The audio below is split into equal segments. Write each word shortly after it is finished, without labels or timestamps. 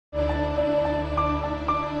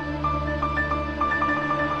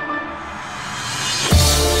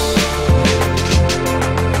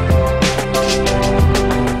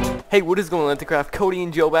Hey, what is going on, TheAtlanticCraft? Cody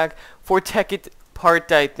and Joe back for Tekkit part,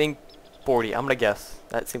 I think, 40. I'm gonna guess.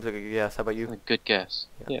 That seems like a good guess. How about you? A good guess.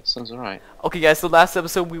 Yeah, sounds alright. Okay, guys, so last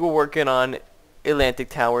episode we were working on Atlantic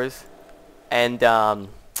Towers, and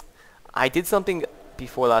I did something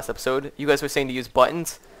before last episode. You guys were saying to use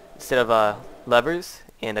buttons instead of levers,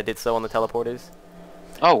 and I did so on the teleporters.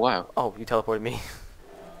 Oh, wow. Oh, you teleported me.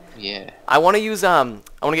 Yeah. I want to use, I want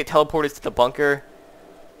to get teleporters to the bunker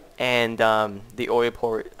and the oil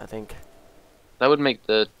port, I think. That would make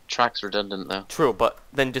the tracks redundant, though. True, but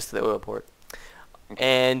then just the oil port. Okay.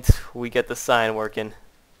 And we get the sign working.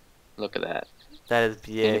 Look at that. That is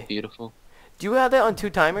Isn't it beautiful? Do you have that on 2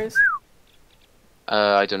 timers?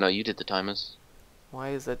 I don't know. You did the timers. Why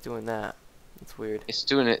is that doing that? It's weird. It's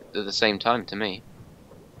doing it at the same time to me.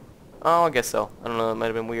 Oh, I guess so. I don't know. It might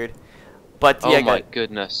have been weird. But Oh yeah, my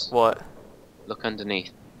goodness. What? Look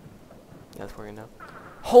underneath. Yeah, it's working now.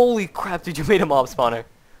 Holy crap! Did you made a mob spawner?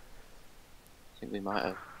 I think we might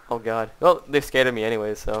have. Oh god. Well, they're scared of me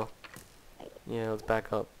anyway, so yeah, let's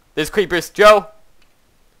back up. There's creepers, Joe.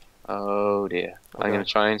 Oh dear. Oh, I'm God. gonna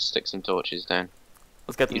try and stick some torches down.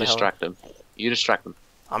 Let's get them. You distract them. You distract them.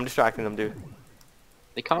 I'm distracting them, dude.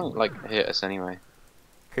 They can't like hit us anyway.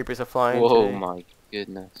 Creepers are flying. Whoa, today. my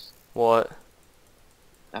goodness. What?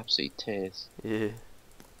 Absolute tears. Yeah.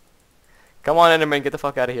 Come on, Enderman, get the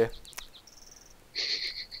fuck out of here.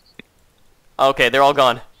 Okay, they're all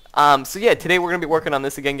gone. So yeah, today we're gonna be working on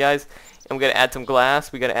this again, guys, and we're gonna add some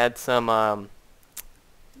glass. We gotta add some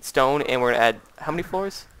stone, and we're gonna add how many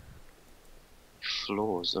floors?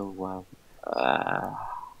 Floors. Oh wow.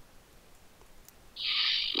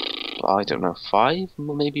 I don't know. 5,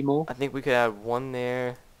 maybe more. I think we could add 1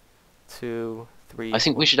 there, 2, 3. I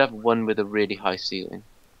think we should have one with a really high ceiling.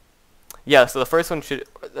 Yeah. So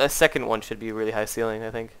the second one should be a really high ceiling,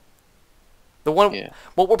 I think. The one. Yeah.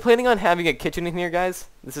 Well, we're planning on having a kitchen in here, guys.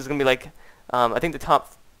 This is gonna be like, I think the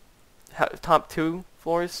top 2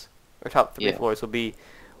 floors or top 3 Yeah. floors will be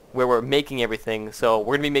where we're making everything. So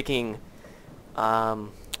we're gonna be making, what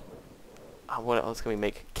else can we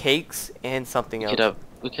make? Cakes and something else.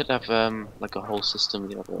 We could have like a whole system.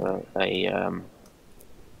 We have a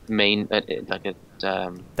main like a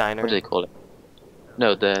Diner. what do they call it?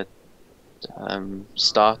 No, the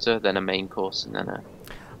starter, then a main course, and then a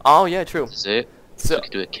Oh yeah, true. dessert. So We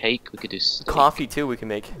could do a cake. We could do steak. coffee too. We can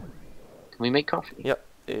make. Can we make coffee? Yep.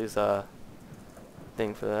 There's a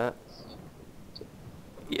thing for that.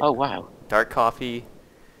 Yeah. Oh wow. Dark coffee.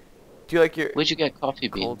 Do you like your Where'd you get coffee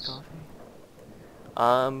cold beans?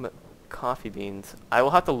 coffee? Coffee beans. I will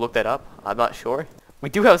have to look that up. I'm not sure. We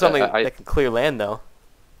do have something that can clear land, though.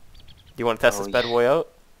 Do you want to test this bad boy out?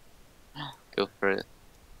 Go for it.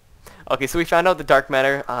 Okay, so we found out the dark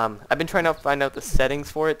matter. I've been trying to find out the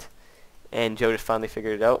settings for it, and Joe just finally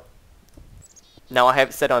figured it out. Now I have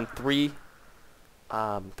it set on 3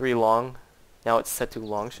 long. Now it's set to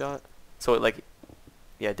long shot, so it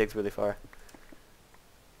it digs really far.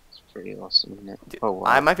 It's pretty awesome, isn't it? Oh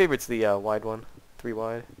wow. My favorite's the wide one, 3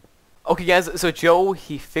 wide. Okay, guys. So Joe,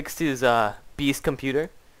 he fixed his beast computer.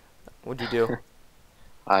 What'd you do?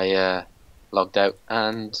 I logged out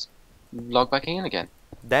and logged back in again.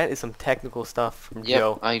 That is some technical stuff from Yep,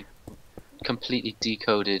 Joe. I completely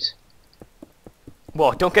decoded.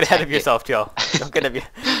 Whoa, don't get ahead of Tekkit. yourself, Joe. Don't get ahead of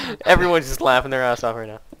you. Everyone's just laughing their ass off right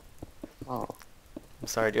now. Oh, I'm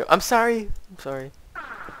sorry, Joe. I'm sorry. I'm sorry.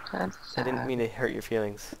 that's I didn't mean to hurt your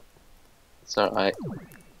feelings. It's alright.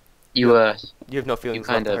 You You have no feelings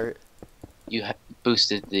kind left to of- hurt.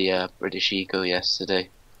 boosted the British ego yesterday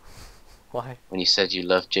Why? when you said you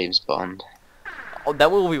loved James Bond. Oh,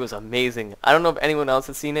 that movie was amazing. I don't know if anyone else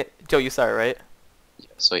has seen it. Joe, you saw it, right? Yeah,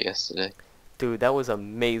 I saw it yesterday. Dude, that was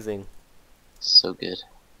amazing. So good.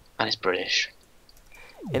 And it's British.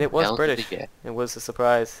 And it was Hell did we British. get? It was a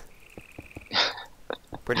surprise.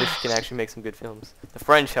 British can actually make some good films. The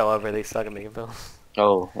French, however, they suck at making films.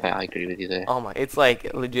 Oh, yeah, I agree with you there. Oh my, it's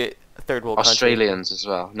like legit third world country. Australians as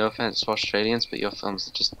well. No offense to Australians, but your films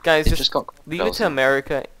are just Guys, they've just got leave it to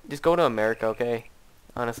America. Just go to America, okay?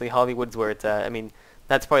 Honestly, Hollywood's where it's at. I mean,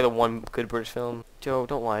 that's probably the one good British film. Joe,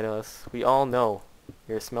 don't lie to us. We all know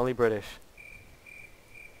you're a smelly British.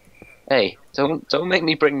 Hey, don't make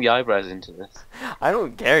me bring the eyebrows into this. I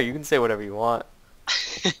don't care. You can say whatever you want.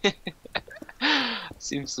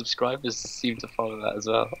 Seems subscribers seem to follow that as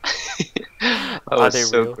well. That Are was they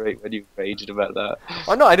so real? great when you raged about that.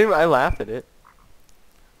 Oh no, I didn't. I laughed at it.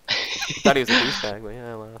 Thought he was a douchebag, but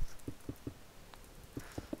yeah, I laughed.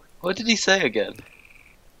 What did he say again?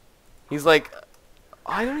 He's like,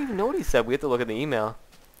 I don't even know what he said. We have to look at the email.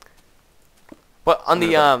 But on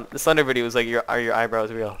the Slender video, it was like, are your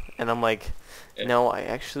eyebrows real? And I'm like, Yeah. no, I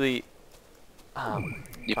actually,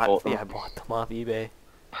 You bought them? Yeah, I bought them off eBay.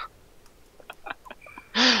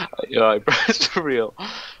 Your eyebrows for real.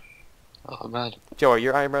 Oh man, Joe, are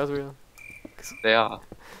your eyebrows real? they are.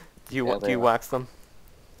 Do you Yeah, do they you are. wax them?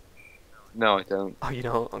 No, I don't. Oh, you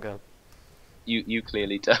don't? Okay. You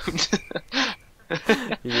clearly don't.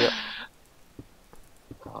 Yeah.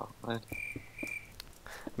 Oh man.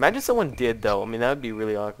 Imagine someone did though. I mean, that would be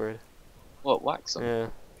really awkward. What, wax them? Yeah.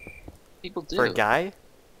 People do. For a guy?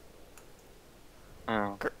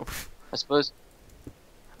 Oh, Gir- I suppose.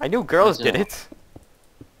 I knew girls I did don't it.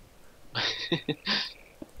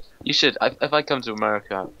 You should. If I come to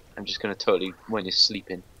America, I'm just gonna totally, when you're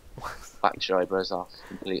sleeping, wax your eyebrows off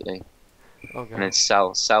completely, Okay. and then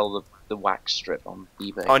sell the wax strip on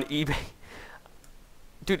eBay. On eBay.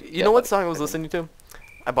 Dude, you Get know what like song I was freaking- listening to?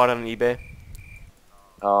 I bought it on eBay.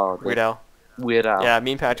 Oh, Weird Al. Weird Al. Yeah,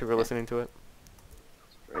 me and Patrick were listening to it.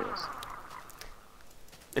 Yes.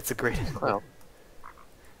 It's a great. Well,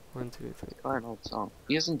 1, 2, 3. quite an old song.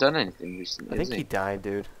 He hasn't done anything recently, I think has he died,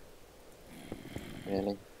 dude.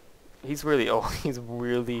 Really? He's really old. He's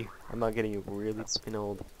really. I'm not getting you. Really been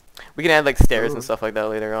old. We can add like stairs Ooh. and stuff like that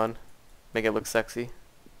later on. Make it look sexy.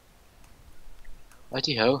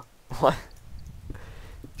 Righty-ho. What? Did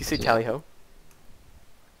you say Yeah. tally ho?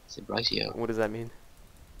 I said righty-ho. What does that mean?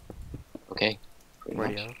 Okay. Pretty much.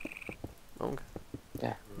 Radio. Okay.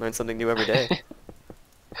 Yeah. Learn something new every day.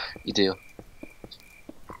 You do.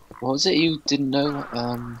 What was it you didn't know?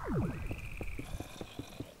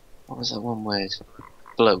 What was that one word?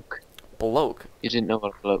 Bloke. Bloke. You didn't know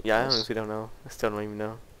what a bloke Yeah, I was. honestly don't know. I still don't even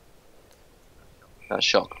know. That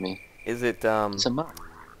shocked me. Is it It's a man.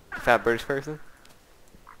 fat British person?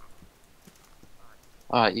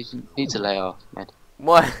 Alright, you need to lay off, man.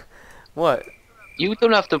 What? What? You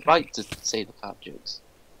don't have the right to say the fat jokes.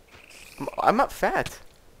 I'm not fat.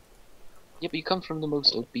 Yeah, but you come from the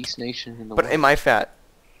most obese nation in the But world. am I fat?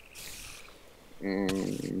 A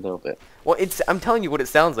little bit. Well, I'm telling you what it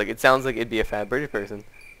sounds like. It sounds like it'd be a fat British person.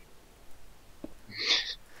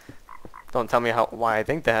 Don't tell me why I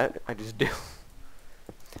think that. I just do.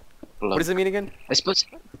 Bloke. What does it mean again? I suppose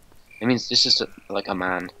it means it's just like a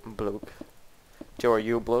man. Bloke. Joe, are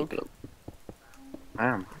you a bloke? Bloke. I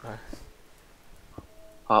am. Uh.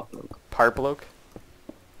 Part bloke. Part bloke?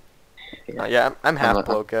 Yeah. Yeah, I'm half a-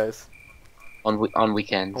 bloke, guys. On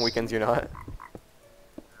weekends. On weekends, you're not.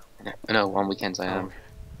 No, on weekends I am.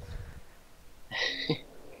 Oh.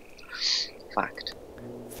 Fact.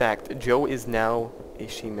 Fact. Joe is now a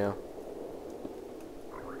she-male.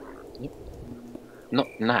 Not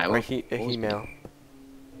now. Or a Always been. he-male.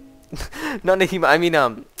 Not a he. I mean,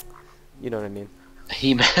 you know what I mean. A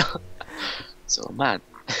he-male. So a man.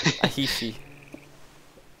 A he-she.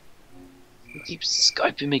 He keeps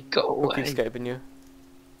Skyping me. Go Who away. keeps Skyping you?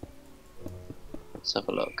 Let's have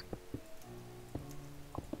a look.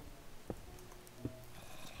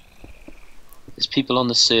 There's people on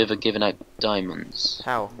the server giving out diamonds.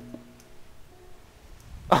 How?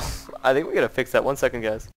 I think we gotta fix that. 1 second,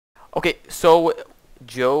 guys. Okay, so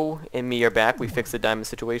Joe and me are back. We fixed the diamond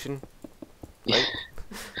situation. Right?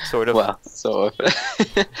 Sort of. Well, sort of.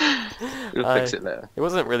 We'll fix it later. It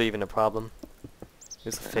wasn't really even a problem. It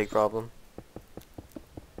was a fake problem.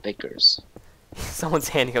 Bakers. Someone's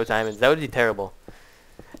handing out diamonds. That would be terrible.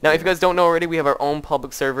 Now, if you guys don't know already, we have our own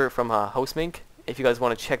public server from HostMink. If you guys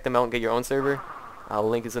want to check them out and get your own server,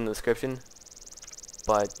 link is in the description.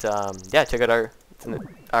 But yeah, check out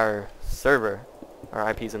our server. Our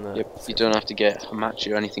IP's in the. Yep. You don't have to get a match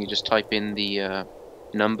or anything. You just type in the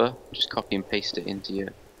number, just copy and paste it into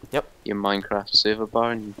your Minecraft server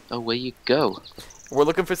bar, and away you go. We're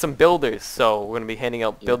looking for some builders, so we're gonna be handing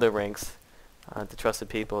out Yeah. builder ranks to trusted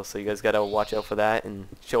people. So you guys gotta watch out for that and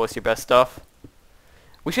show us your best stuff.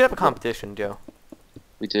 We should have a competition, Joe.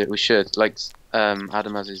 We do. We should. Like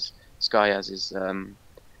Adam has his, Sky has his.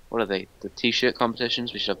 What are they? The T-shirt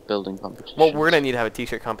competitions. We should have building competitions. Well, we're gonna need to have a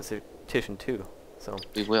T-shirt competition too. So.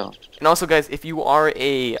 We will. And also, guys, if you are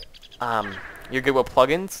you're good with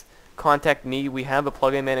plugins, contact me. We have a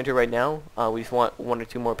plugin manager right now. We just want 1 or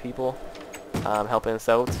 2 more people helping us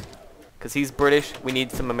out. Cause he's British. We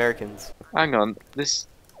need some Americans. Hang on. This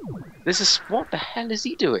is, what the hell is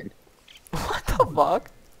he doing? What the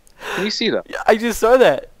fuck? Can you see that? Yeah, I just saw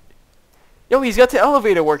that. Yo, he's got the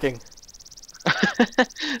elevator working.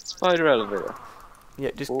 Spider elevator.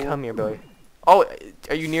 Yeah, just Oh. come here, Billy. Oh,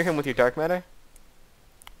 are you near him with your dark matter?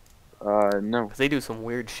 No. Cause they do some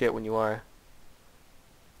weird shit when you are.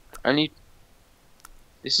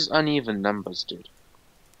 This is uneven numbers, dude.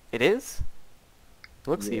 It is? It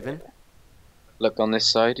looks Yeah. even. Look, on this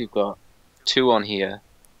side, you've got 2 on here,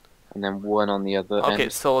 and then 1 on the other Okay,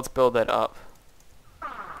 end. so let's build that up.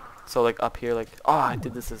 So like up here, like, oh, I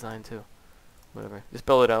did this design too. Whatever. Just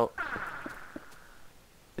build it out.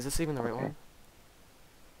 Is this even the right one?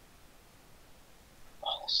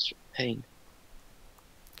 Oh, that's a pain.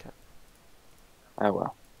 Okay. Oh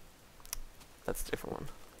well. That's a different one.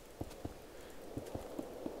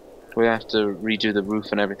 We have to redo the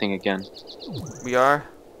roof and everything again. We are?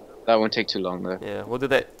 That won't take too long though. Yeah, we'll do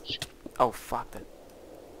that. Oh, fuck that.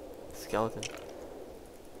 Skeleton.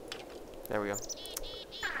 There we go.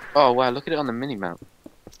 Oh wow, look at it on the mini-map.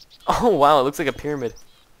 Oh, wow, it looks like a pyramid.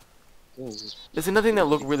 This There's another thing that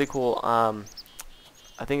looked really cool.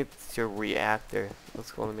 I think it's your reactor.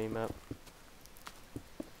 Let's go on the main map.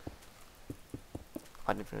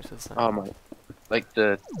 I didn't finish this. oh my, like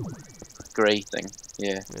the grey thing.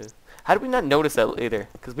 Yeah. How did we not notice that later?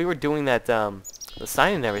 Because we were doing that, the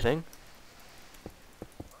sign and everything.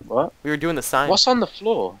 What? We were doing the sign. What's on the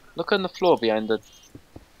floor? Look on the floor behind the...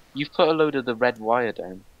 You've put a load of the red wire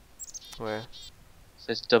down. Where? It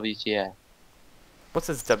says WTF. What's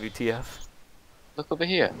this WTF? Look over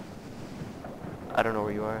here. I don't know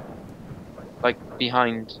where you are. Like,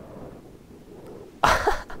 behind...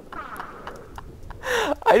 I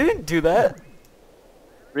didn't do that.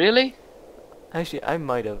 Really? Actually, I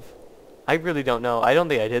might have. I really don't know. I don't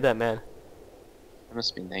think I did that, man. That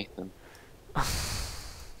must be Nathan.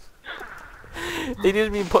 They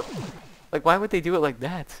didn't even put... Like, why would they do it like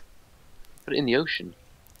that? Put it in the ocean.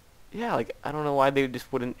 Yeah, like, I don't know why they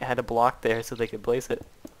just wouldn't had a block there so they could place it.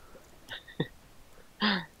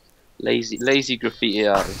 Lazy graffiti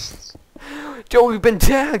artists. Joe, we've been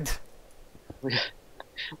tagged!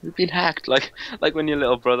 We've been hacked, like when your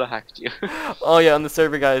little brother hacked you. Oh yeah, on the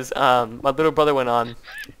server, guys. My little brother went on.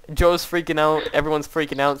 Joe's freaking out. Everyone's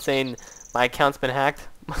freaking out, saying my account's been hacked.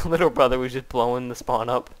 My little brother was just blowing the spawn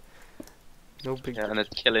up. No big. Yeah, and it's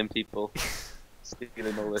killing people,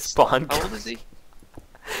 stealing all this. Spawn. How old is he?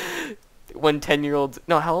 When 10-year-olds.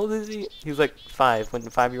 No, how old is he? He's like 5. When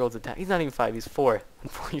 5-year-olds attack. He's not even 5. He's 4. When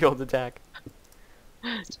 4-year-olds attack.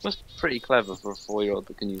 It must be pretty clever for a 4-year-old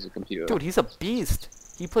that can use a computer. Dude, he's a beast.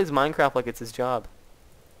 He plays Minecraft like it's his job.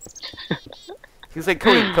 He's like,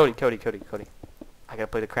 Cody. I gotta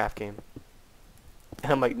play the craft game.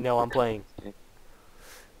 And I'm like, no, I'm playing.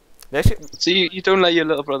 That shit. So you don't let your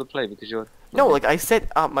little brother play because you're... No, like I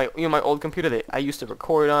set up my my old computer that I used to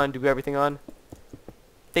record on, do everything on.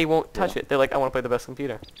 They won't touch it. They're like, I want to play the best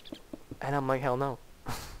computer. And I'm like, hell no.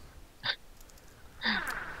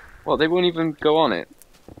 Well, they won't even go on it.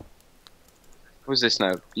 Who's this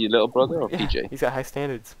now? Your little brother or Yeah, PJ? he's got high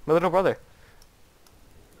standards. My little brother.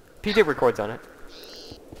 PJ records on it.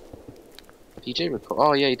 PJ record.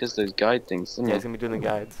 Oh yeah, he does those guide things, doesn't Yeah, he? he's gonna be doing the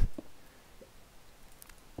guides.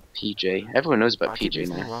 PJ. Everyone knows about I keep PJ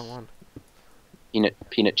using the now. wrong one.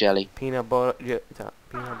 Peanut jelly. Peanut butter. Yeah,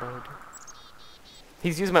 peanut butter.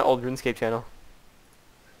 He's using my old RuneScape channel.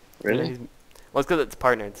 Really? Yeah, well, it's because it's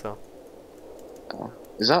partnered, so. Oh.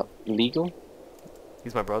 Is that legal?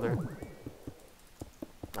 He's my brother.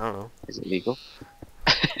 I don't know. Is it legal?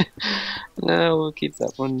 No, we'll keep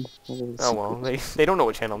that one. Oh well, they don't know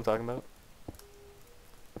what channel I'm talking about.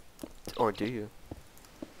 Or do you?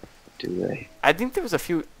 Do they? I think there was a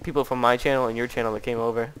few people from my channel and your channel that came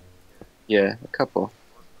over. Yeah, a couple.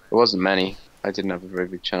 It wasn't many. I didn't have a very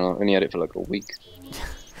big channel. I only had it for like a week.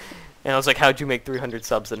 And I was like, how'd you make 300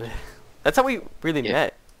 subs in it? That's how we really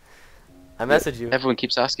met. I messaged you. Everyone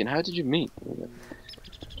keeps asking, how did you meet?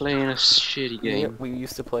 Playing a shitty game. Yeah, we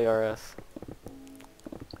used to play RS.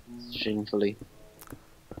 Shamefully.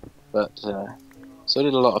 But, so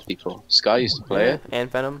did a lot of people. Sky used to play it. And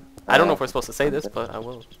Venom. I don't know if we're supposed to say this, but I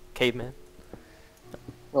will. Caveman.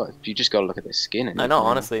 Well, you just gotta look at their skin. And I know,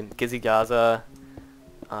 honestly. Gizzy Gaza.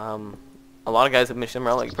 A lot of guys at Machinima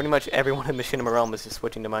Realm, like pretty much everyone in Machinima Realm was just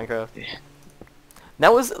switching to Minecraft. Yeah.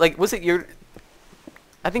 That was, like, was it your...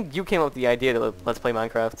 I think you came up with the idea to let's play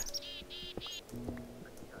Minecraft.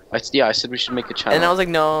 Yeah, I said we should make a channel. And I was like,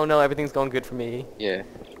 no, everything's going good for me. Yeah.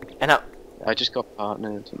 And I just got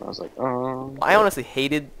partnered, and I was like, oh... I honestly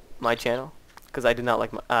hated my channel, because I did not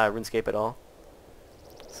like RuneScape at all.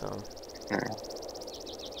 So... Yeah.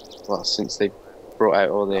 Well, since they brought out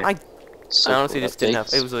all their... I honestly just didn't have...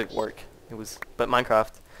 updates. It was like work. It was... But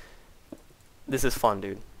Minecraft... This is fun,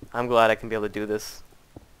 dude. I'm glad I can be able to do this.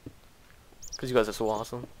 Because you guys are so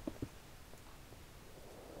awesome.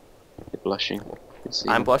 They're blushing.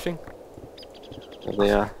 I'm blushing? There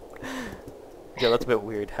they are. Yeah, that's a bit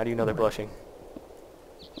weird. How do you know they're blushing?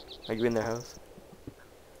 Are you in their house?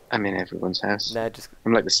 I'm in everyone's house. Nah,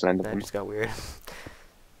 I'm like the Slender that Man. just got weird.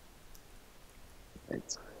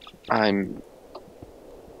 I'm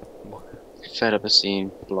fed up of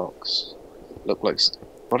seeing blocks. Look like...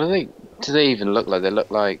 What do they... Do they even look like? They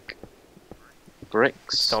look like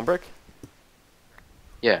bricks. Stone brick?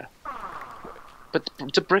 Yeah. But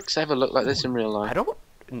do bricks ever look like this in real life? I don't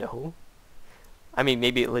know. I mean,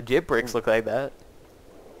 maybe legit bricks look like that.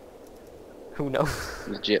 Who knows?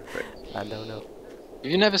 Legit bricks. I don't know.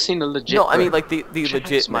 Have you never seen a legit No, I mean brick? like the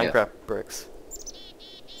legit Minecraft bricks.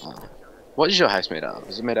 Oh. What is your house made out of?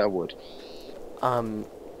 Is it made out of wood?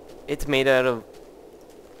 It's made out of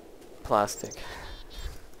plastic.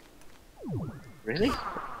 Really?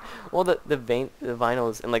 Well, the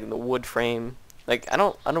vinyls and like the wood frame. Like I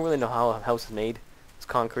don't really know how a house is made. It's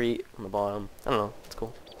concrete on the bottom. I don't know. It's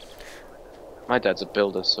cool. My dad's a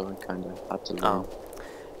builder, so I kind of had to learn. Oh,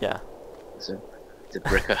 yeah. It's a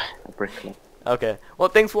bricker, a brickler. Okay. Well,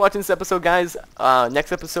 thanks for watching this episode, guys.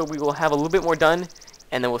 Next episode we will have a little bit more done,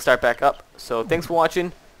 and then we'll start back up. So thanks for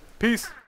watching. Peace.